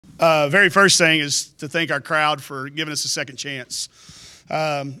Very first thing is to thank our crowd for giving us a second chance.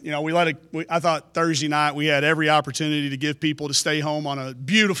 I thought Thursday night we had every opportunity to give people to stay home on a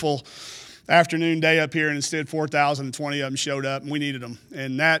beautiful afternoon day up here, and instead 4,020 of them showed up, and we needed them.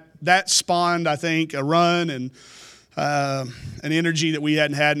 And that spawned, I think, a run and an energy that we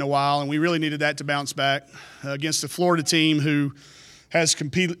hadn't had in a while, and we really needed that to bounce back against the Florida team who has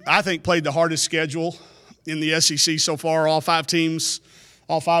played the hardest schedule in the SEC so far. All five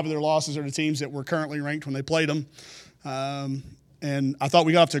of their losses are the teams that were currently ranked when they played them. And I thought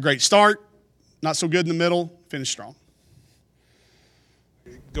we got off to a great start, not so good in the middle, finished strong.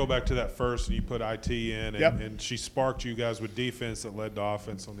 Go back to that first, and you put IT in, Yep. and she sparked you guys with defense that led to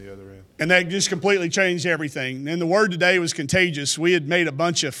offense on the other end. And that just completely changed everything. And the word today was contagious. We had made a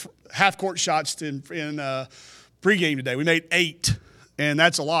bunch of half-court shots in pregame today. We made 8, and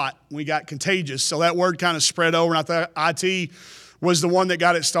that's a lot. We got contagious. So that word kind of spread over, and I thought IT was the one that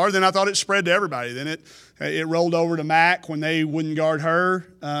got it started. Then I thought it spread to everybody. Then it rolled over to Mac when they wouldn't guard her.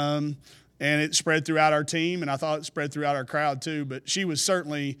 And it spread throughout our team, and I thought it spread throughout our crowd too. But she was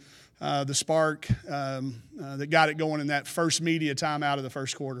certainly the spark that got it going in that first media time out of the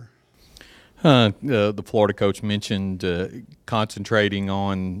first quarter. The Florida coach mentioned concentrating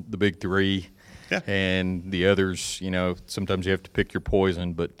on the big three. Yeah. And the others, sometimes you have to pick your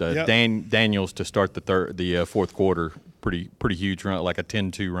poison. But Yep. Daniels to start the fourth quarter, pretty huge run, like a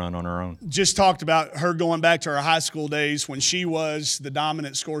 10-2 run on her own. Just talked about her going back to her high school days when she was the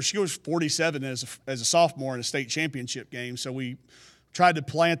dominant scorer. She was 47 as a sophomore in a state championship game. So we tried to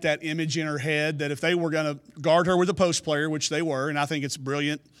plant that image in her head that if they were going to guard her with a post player, which they were, and I think it's a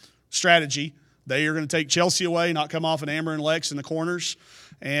brilliant strategy, they are going to take Chelsea away, not come off an Amber and Lex in the corners.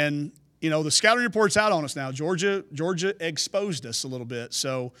 And the scouting report's out on us now. Georgia exposed us a little bit.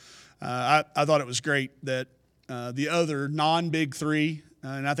 So I thought it was great that the other non-big three,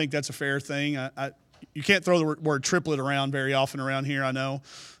 and I think that's a fair thing. You can't throw the word triplet around very often around here, I know,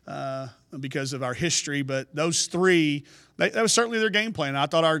 because of our history. But those three, that was certainly their game plan. I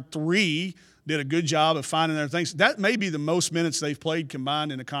thought our three did a good job of finding their things. That may be the most minutes they've played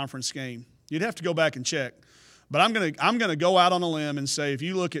combined in a conference game. You'd have to go back and check. But I'm gonna go out on a limb and say if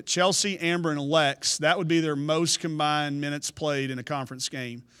you look at Chelsea, Amber, and Lex, that would be their most combined minutes played in a conference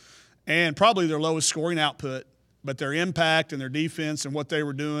game, and probably their lowest scoring output. But their impact and their defense and what they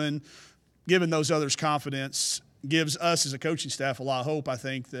were doing, giving those others confidence, gives us as a coaching staff a lot of hope. I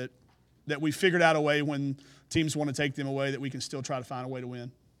think that we figured out a way when teams want to take them away that we can still try to find a way to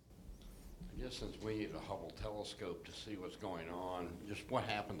win. I guess since we need a Hubble telescope to see what's going on, just what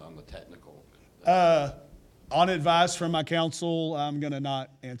happened on the technical? On advice from my counsel, I'm going to not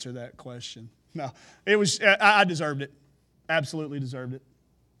answer that question. No, it was I deserved it. Absolutely deserved it.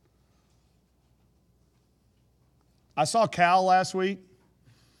 I saw Cal last week.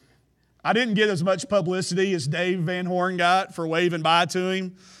 I didn't get as much publicity as Dave Van Horn got for waving bye to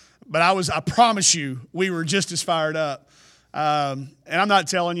him, but I promise you, we were just as fired up. And I'm not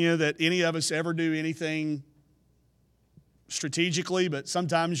telling you that any of us ever do anything strategically, but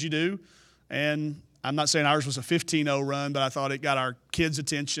sometimes you do. And I'm not saying ours was a 15-0 run, but I thought it got our kids'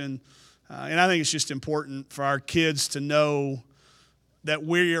 attention. And I think it's just important for our kids to know that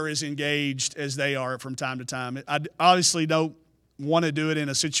we are as engaged as they are from time to time. I obviously don't want to do it in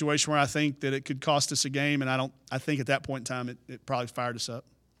a situation where I think that it could cost us a game, and I think at that point in time it probably fired us up.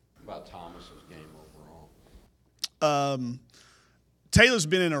 About Thomas's game overall? Taylor's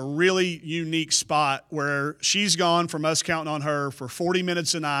been in a really unique spot where she's gone from us counting on her for 40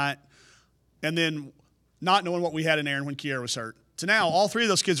 minutes a night and then not knowing what we had in Aaron when Kiara was hurt, to now all three of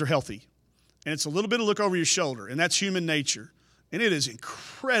those kids are healthy. And it's a little bit of look over your shoulder, and that's human nature. And it is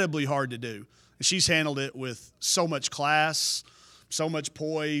incredibly hard to do. And she's handled it with so much class, so much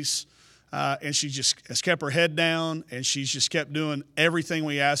poise, and she just has kept her head down, and she's just kept doing everything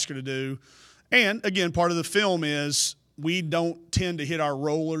we ask her to do. And, again, part of the film is we don't tend to hit our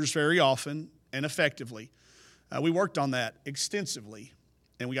rollers very often and effectively. We worked on that extensively,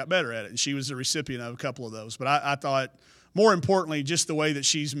 and we got better at it. And she was the recipient of a couple of those. But I thought, more importantly, just the way that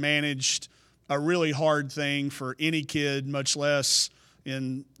she's managed a really hard thing for any kid, much less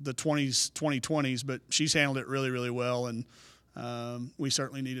in the 2020s, but she's handled it really, really well, and we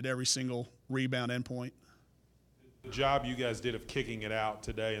certainly needed every single rebound endpoint. The job you guys did of kicking it out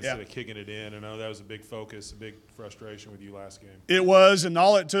today instead of kicking it in, I know that was a big focus, a big frustration with you last game. It was, and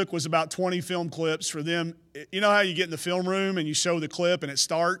all it took was about 20 film clips for them. You know how you get in the film room and you show the clip and it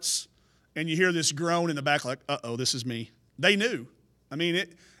starts, and you hear this groan in the back like, uh-oh, this is me. They knew. I mean,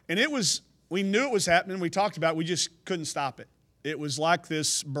 it was – we knew it was happening. We talked about it. We just couldn't stop it. It was like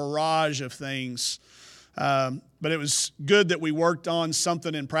this barrage of things. But it was good that we worked on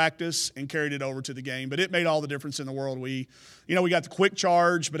something in practice and carried it over to the game. But it made all the difference in the world. We got the quick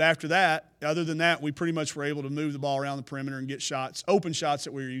charge, but after that, other than that, we pretty much were able to move the ball around the perimeter and get shots, open shots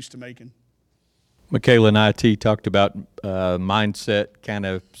that we were used to making. Michaela and IT talked about mindset kind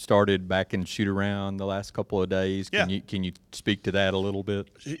of started back in shoot-around the last couple of days. Can you speak to that a little bit?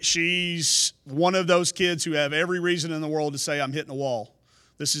 She's one of those kids who have every reason in the world to say, I'm hitting a wall.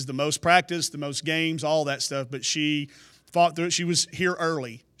 This is the most practice, the most games, all that stuff. But she fought through it. She was here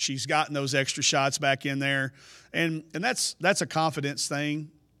early. She's gotten those extra shots back in there. And that's a confidence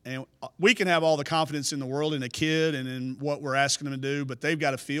thing. And we can have all the confidence in the world in a kid and in what we're asking them to do, but they've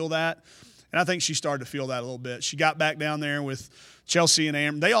got to feel that. And I think she started to feel that a little bit. She got back down there with Chelsea and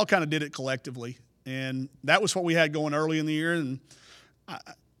Amber. They all kind of did it collectively. And that was what we had going early in the year. And,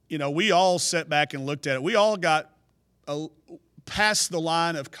 we all sat back and looked at it. We all got past the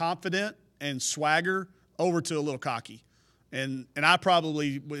line of confident and swagger over to a little cocky. And I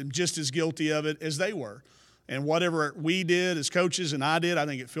probably am just as guilty of it as they were. And whatever we did as coaches and I did, I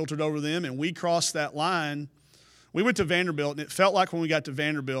think it filtered over them. And we crossed that line. We went to Vanderbilt, and it felt like when we got to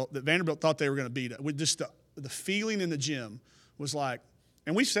Vanderbilt that Vanderbilt thought they were going to beat it. Just the feeling in the gym was like,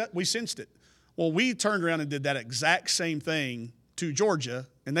 and we sensed it. Well, we turned around and did that exact same thing to Georgia,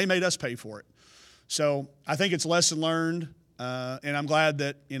 and they made us pay for it. So I think it's lesson learned, and I'm glad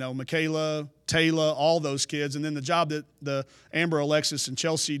that, Michaela, Taylor, all those kids, and then the job that the Amber, Alexis, and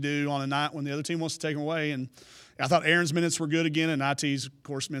Chelsea do on a night when the other team wants to take them away. And I thought Aaron's minutes were good again, and IT's, of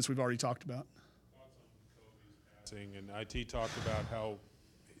course, minutes we've already talked about. And IT talked about how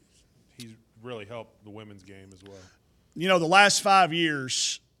he's really helped the women's game as well. The last 5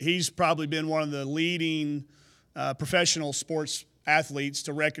 years, he's probably been one of the leading professional sports athletes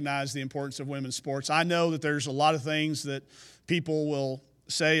to recognize the importance of women's sports. I know that there's a lot of things that people will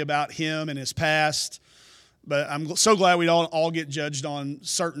say about him and his past, but I'm so glad we don't all get judged on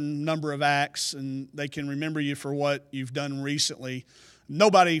certain number of acts and they can remember you for what you've done recently.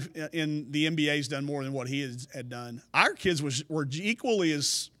 Nobody in the NBA has done more than what he had done. Our kids were equally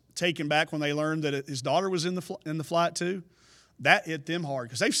as taken back when they learned that his daughter was in the flight too. That hit them hard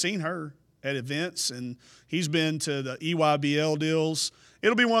because they've seen her at events, and he's been to the EYBL deals.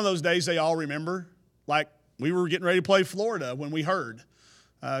 It'll be one of those days they all remember. Like we were getting ready to play Florida when we heard.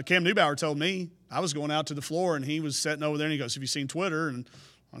 Cam Newbauer told me I was going out to the floor, and he was sitting over there, and he goes, "Have you seen Twitter?" And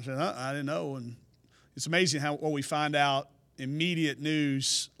I said, I didn't know. And it's amazing what we find out. Immediate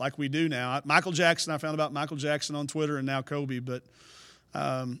news like we do now. Michael Jackson, I found about Michael Jackson on Twitter and now Kobe, but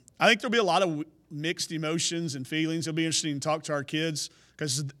I think there'll be a lot of mixed emotions and feelings. It'll be interesting to talk to our kids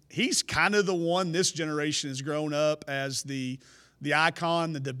because he's kind of the one this generation has grown up as the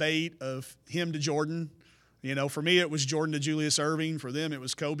icon, the debate of him to Jordan. For me it was Jordan to Julius Erving. For them it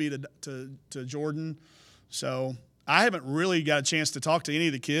was Kobe to Jordan. So I haven't really got a chance to talk to any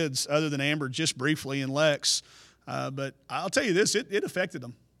of the kids other than Amber just briefly and Lex. But I'll tell you this, it affected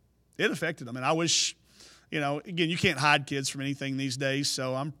them. It affected them. And I wish, again, you can't hide kids from anything these days.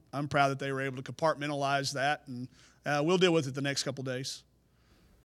 So I'm proud that they were able to compartmentalize that. And we'll deal with it the next couple of days.